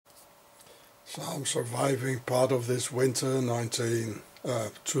So I'm surviving part of this winter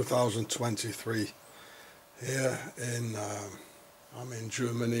 2023 here in, I'm in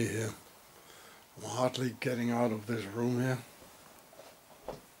Germany here. I'm hardly getting out of this room here.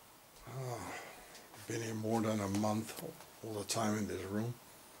 I've been here more than a month, all the time in this room.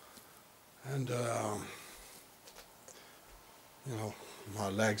 And, you know, my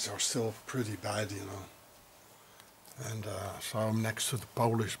legs are still pretty bad, you know. And so I'm next to the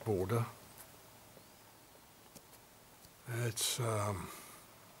Polish border. It's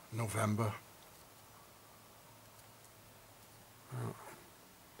November.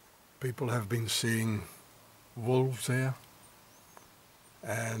 People have been seeing wolves here,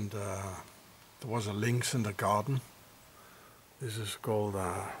 and there was a lynx in the garden. This is called,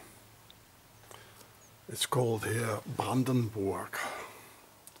 it's called here Brandenburg,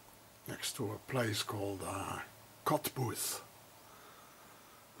 next to a place called Cottbus.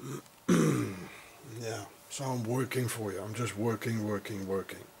 Yeah. So I'm working for you. I'm just working.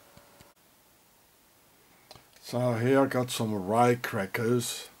 So here I got some rye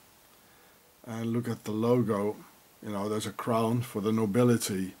crackers. And look at the logo. You know, there's a crown for the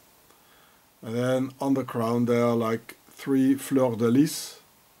nobility. And then on the crown there are like 3 fleur-de-lis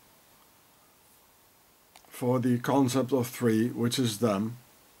for the concept of 3, which is them,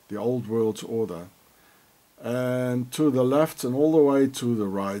 the old world's order. And to the left and all the way to the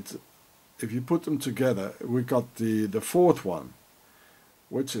right, if you put them together, we got the 4th one,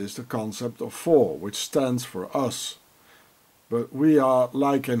 which is the concept of 4, which stands for us. But we are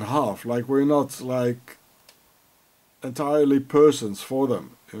like in half, like we're not like entirely persons for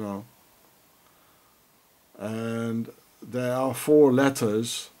them, you know. And there are 4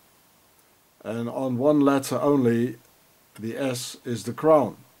 letters, and on one letter only, the S is the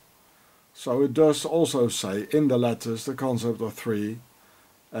crown. So it does also say in the letters the concept of 3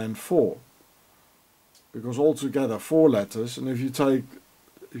 and 4. Because altogether 4 letters, and if you take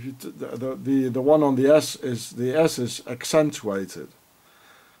the one on the S is accentuated,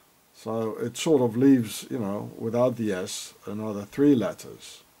 so it sort of leaves, you know, without the S another 3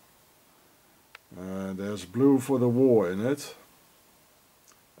 letters. There's blue for the war in it,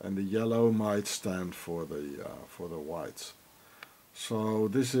 and the yellow might stand for the white. So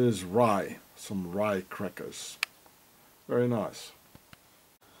this is rye, some rye crackers, very nice.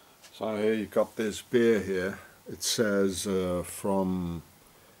 So here you got this beer here. It says from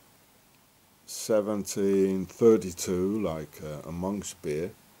 1732, like a monk's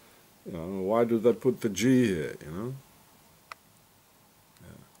beer. You know, why do they put the G here? You know.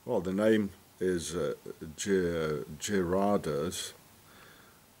 Yeah. Well, the name is G.I.U.R.E.H,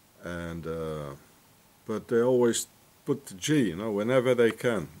 and but they always put the G. You know, whenever they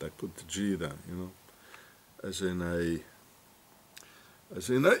can, they put the G there. You know, as in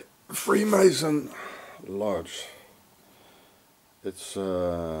a Freemason Lodge. It's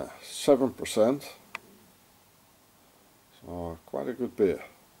 7%, so quite a good beer,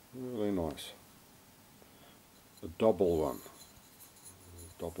 really nice. A double one.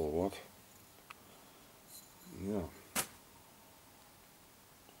 Double what? Yeah.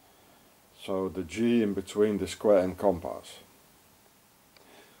 So the G in between the square and compass.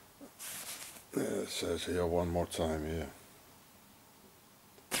 It says here one more time here.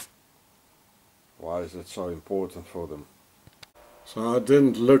 Why is it so important for them? So I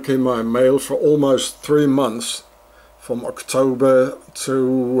didn't look in my mail for almost 3 months, from October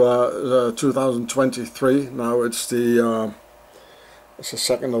to 2023. Now it's the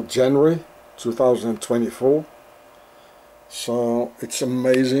 2nd of January 2024. So it's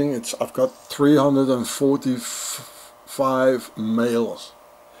amazing. I've got 345 mails.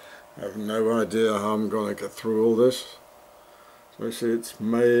 I have no idea how I'm going to get through all this. So you see, it's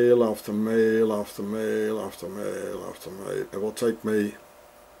mail after mail after mail after mail after mail. It will take me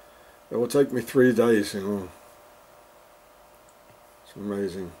 3 days, you know. It's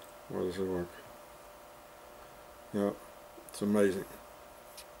amazing. How does it work? Yeah, it's amazing.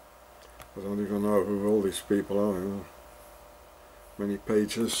 I don't even know who all these people are, you know. Many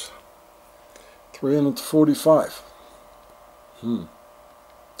pages. 345.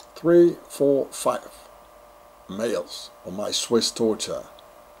 345 mails on my Swiss torture.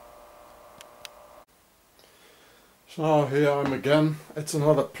 So here I'm again. It's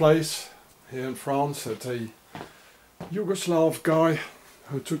another place here in France. It's a Yugoslav guy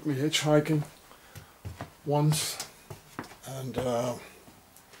who took me hitchhiking once, and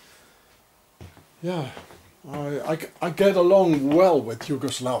yeah, I get along well with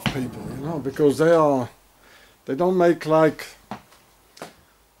Yugoslav people, you know, because they don't make like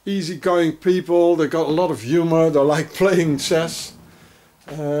easygoing people. They got a lot of humor. They like playing chess.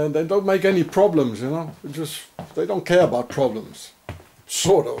 And they don't make any problems, you know. They don't care about problems,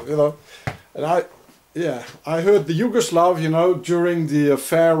 sort of, you know. And I heard the Yugoslav, you know, during the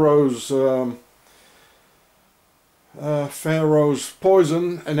Pharaoh's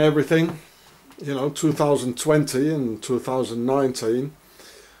poison and everything, you know, 2020 and 2019,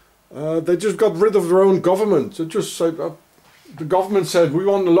 they just got rid of their own government. They just said, the government said, we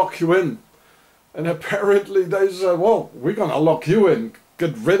want to lock you in. And apparently they said, well, we're going to lock you in,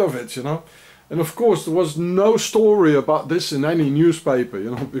 get rid of it, you know. And of course there was no story about this in any newspaper,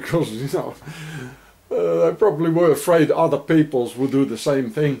 you know, because, you know, they probably were afraid other peoples would do the same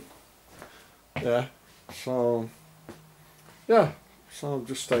thing. Yeah, so, yeah, so I'm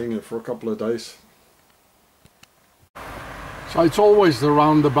just staying here for a couple of days. So it's always the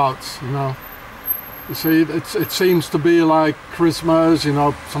roundabouts, you know. You see, it seems to be like Christmas, you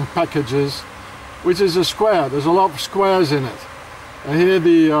know, some packages, which is a square. There's a lot of squares in it. And here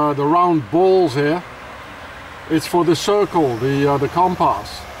the round balls here, it's for the circle, the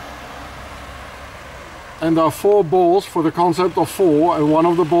compass. And there are 4 balls for the concept of 4, and one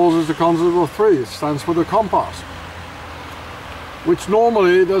of the balls is the concept of 3. It stands for the compass. Which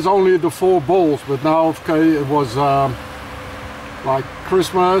normally there's only the 4 balls, but now, okay, it was like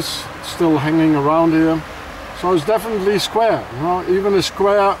Christmas, still hanging around here. So it's definitely square, you know, even a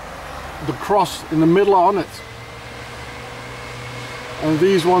square, the cross in the middle on it. And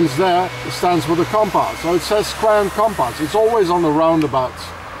these ones there, it stands for the compass. So it says square and compass. It's always on the roundabouts.